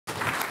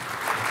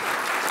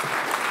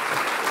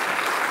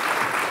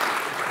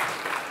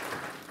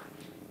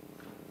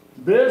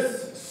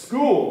This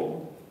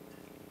school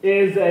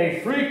is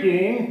a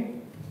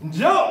freaking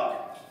joke.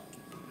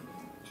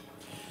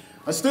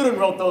 A student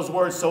wrote those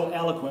words so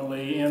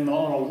eloquently on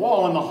a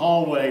wall in the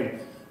hallway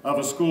of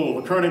a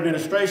school. The current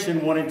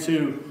administration wanted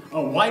to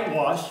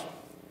whitewash,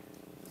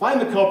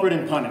 find the culprit,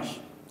 and punish.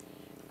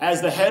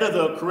 As the head of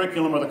the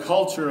curriculum or the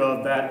culture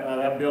of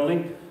that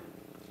building,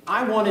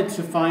 I wanted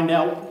to find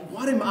out,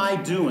 what am I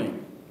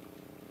doing?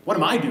 What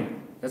am I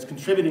doing that's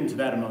contributing to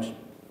that emotion?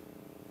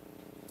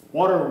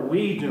 What are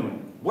we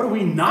doing? What are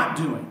we not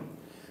doing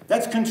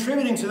that's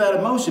contributing to that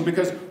emotion?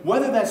 Because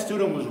whether that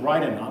student was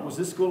right or not, was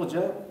this school a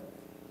joke?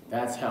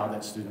 That's how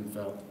that student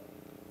felt.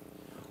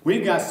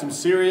 We've got some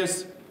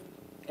serious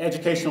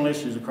educational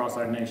issues across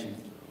our nation.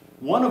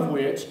 One of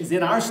which is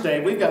in our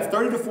state, we've got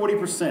 30 to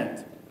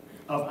 40%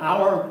 of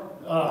our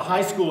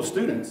high school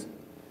students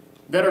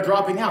that are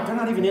dropping out. They're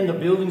not even in the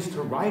buildings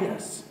to write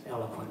us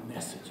eloquent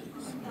messages.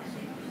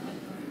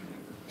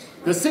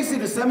 The 60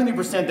 to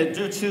 70% that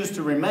do choose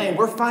to remain,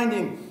 we're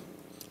finding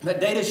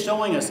that data is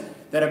showing us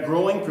that a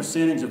growing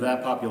percentage of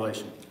that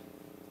population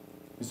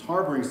is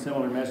harboring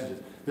similar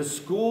messages. The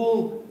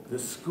school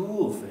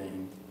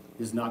thing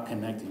is not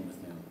connecting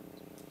with them.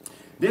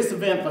 This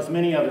event, plus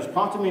many others,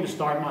 prompted me to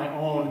start my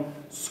own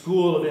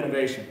School of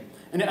Innovation,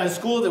 and a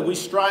school that we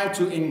strive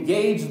to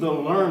engage the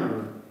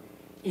learner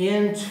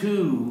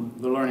into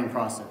the learning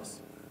process.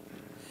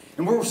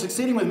 And we're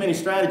succeeding with many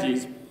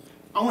strategies.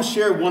 I want to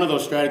share one of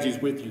those strategies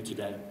with you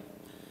today.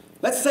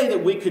 Let's say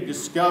that we could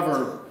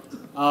discover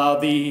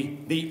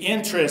the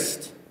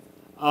interest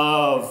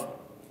of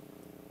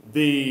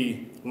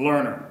the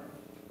learner.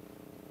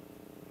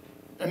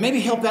 And maybe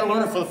help that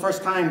learner for the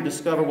first time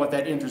discover what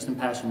that interest and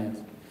passion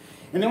is.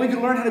 And then we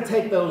can learn how to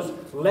take those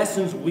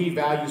lessons we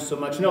value so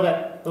much, you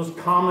know, those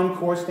common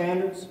core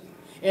standards.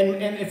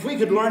 And if we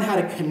could learn how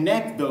to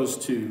connect those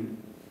two,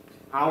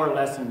 our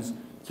lessons,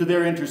 to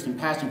their interest and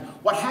passion,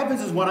 what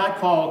happens is what I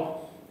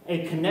call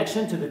a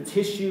connection to the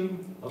tissue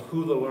of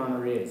who the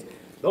learner is.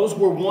 Those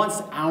were once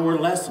our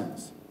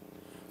lessons.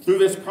 Through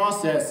this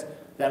process,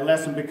 that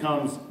lesson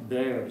becomes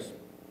theirs.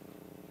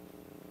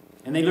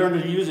 And they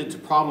learn to use it to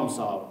problem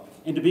solve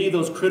and to be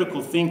those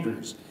critical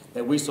thinkers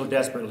that we so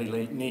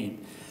desperately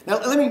need. Now,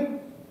 let me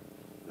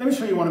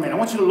show you what I mean. I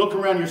want you to look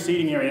around your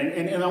seating area,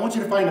 and I want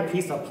you to find a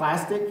piece of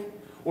plastic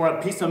or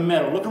a piece of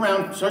metal. Look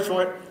around, search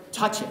for it,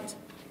 touch it.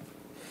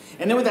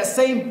 And then with that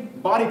same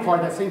body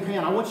part, that same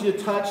pan, I want you to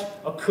touch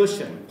a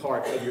cushion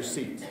part of your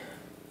seat.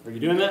 Are you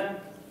doing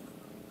that?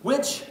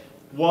 Which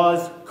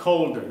was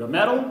colder, the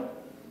metal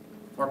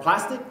or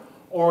plastic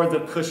or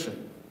the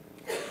cushion?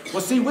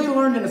 Well, see, we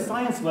learned in a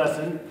science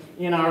lesson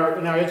in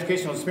our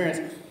educational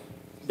experience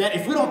that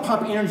if we don't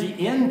pump energy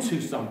into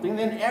something,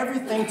 then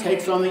everything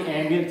takes on the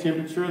ambient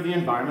temperature of the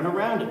environment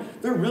around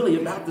it. They're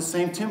really about the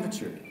same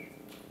temperature.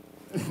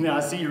 Now, I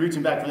see you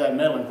reaching back for that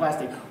metal and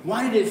plastic.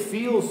 Why did it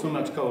feel so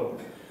much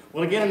colder?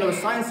 Well, again, another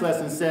science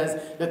lesson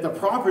says that the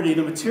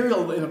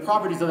material and the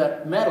properties of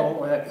that metal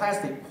or that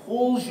plastic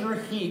pulls your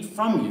heat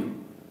from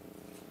you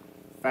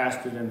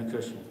faster than the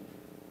cushion.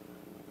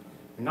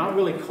 You're not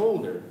really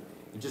colder.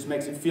 It just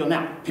makes it feel.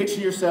 Now,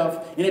 picture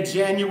yourself in a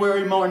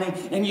January morning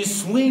and you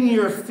swing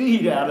your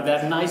feet out of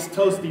that nice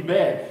toasty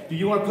bed. Do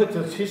you want to put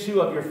the tissue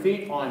of your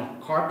feet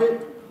on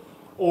carpet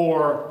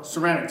or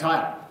ceramic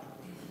tile?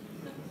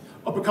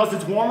 Oh, because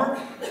it's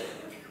warmer?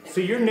 So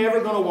you're never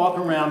going to walk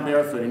around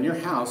barefoot in your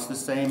house the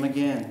same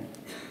again.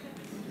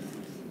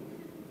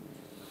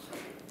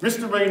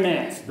 Mr. Ray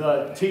Nance,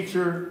 the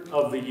teacher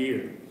of the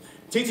year,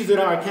 teaches at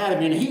our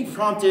academy, and he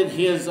prompted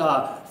his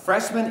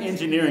freshman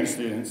engineering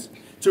students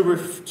to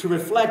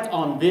reflect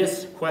on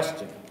this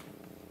question.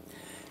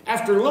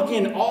 After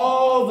looking at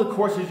all the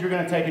courses you're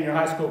going to take in your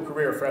high school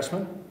career,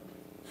 freshman,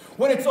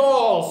 when it's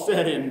all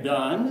said and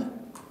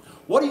done,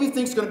 what do you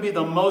think is going to be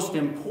the most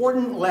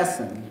important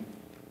lesson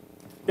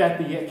that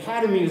the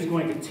academy is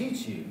going to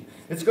teach you?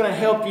 It's going to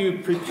help you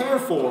prepare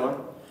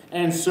for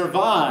and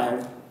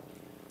survive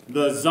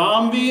the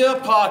zombie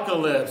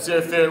apocalypse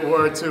if it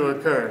were to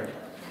occur.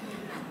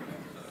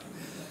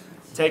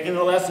 Taking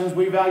the lessons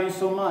we value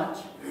so much,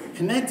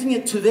 connecting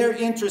it to their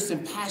interests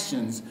and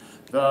passions,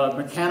 the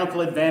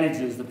mechanical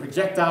advantages, the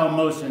projectile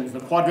motions,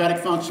 the quadratic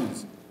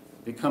functions,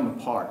 become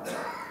a part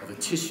of the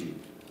tissue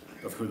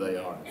of who they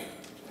are.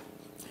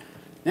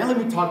 Now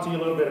let me talk to you a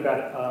little bit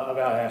about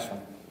Ashley.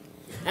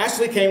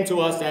 Ashley came to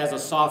us as a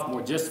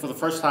sophomore just for the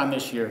first time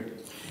this year.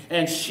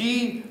 And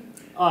she,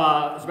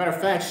 as a matter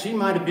of fact, she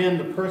might have been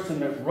the person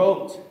that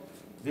wrote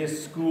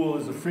 "This school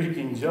is a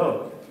freaking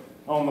joke"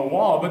 on the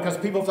wall because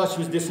people thought she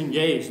was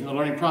disengaged in the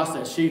learning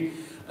process. She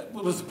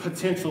was a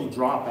potential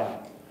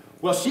dropout.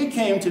 Well, she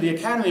came to the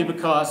academy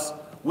because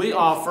we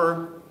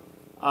offer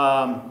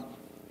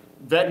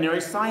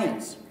veterinary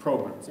science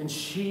programs, and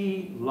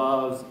she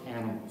loves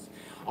animals.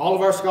 All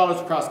of our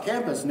scholars across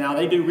campus now,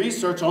 they do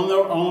research on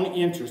their own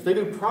interest. They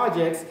do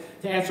projects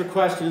to answer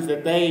questions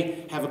that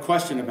they have a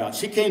question about.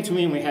 She came to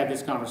me and we had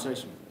this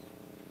conversation.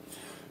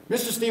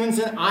 Mr.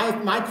 Stephenson,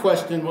 my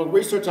question, what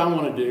research I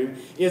want to do,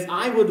 is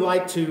I would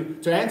like to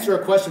answer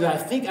a question that I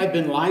think I've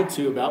been lied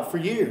to about for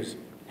years.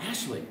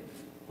 Ashley,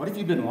 What have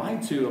you been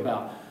lied to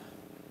about?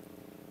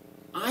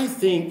 I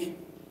think,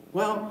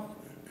 well,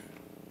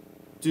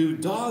 do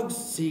dogs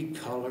see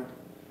color?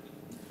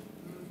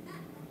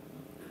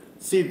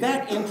 See,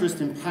 that interest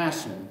and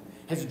passion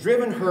has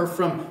driven her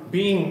from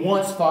being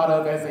once thought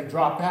of as a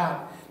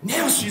dropout.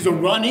 Now she's a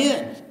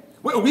run-in.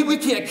 We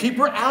can't keep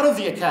her out of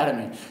the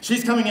academy.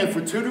 She's coming in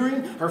for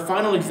tutoring. Her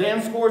final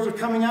exam scores are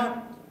coming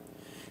out.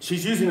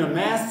 She's using her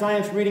math,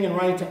 science, reading, and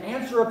writing to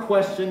answer a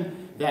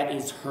question that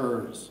is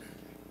hers,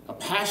 a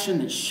passion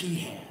that she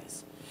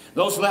has.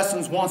 Those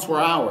lessons once were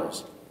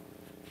ours.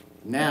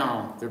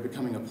 Now they're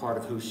becoming a part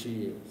of who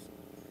she is.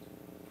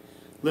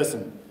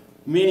 Listen,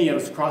 many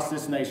of us across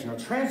this nation are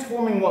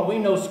transforming what we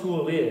know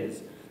school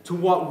is to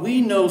what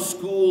we know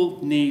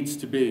school needs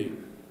to be.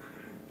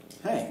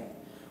 Hey,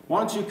 why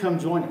don't you come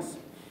join us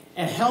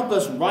and help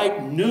us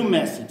write new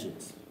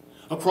messages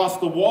across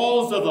the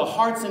walls of the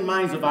hearts and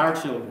minds of our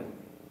children,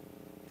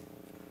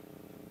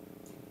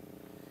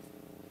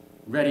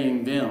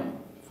 readying them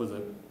for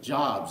the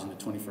jobs in the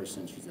 21st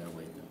century that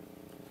await them.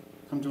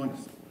 Come join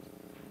us.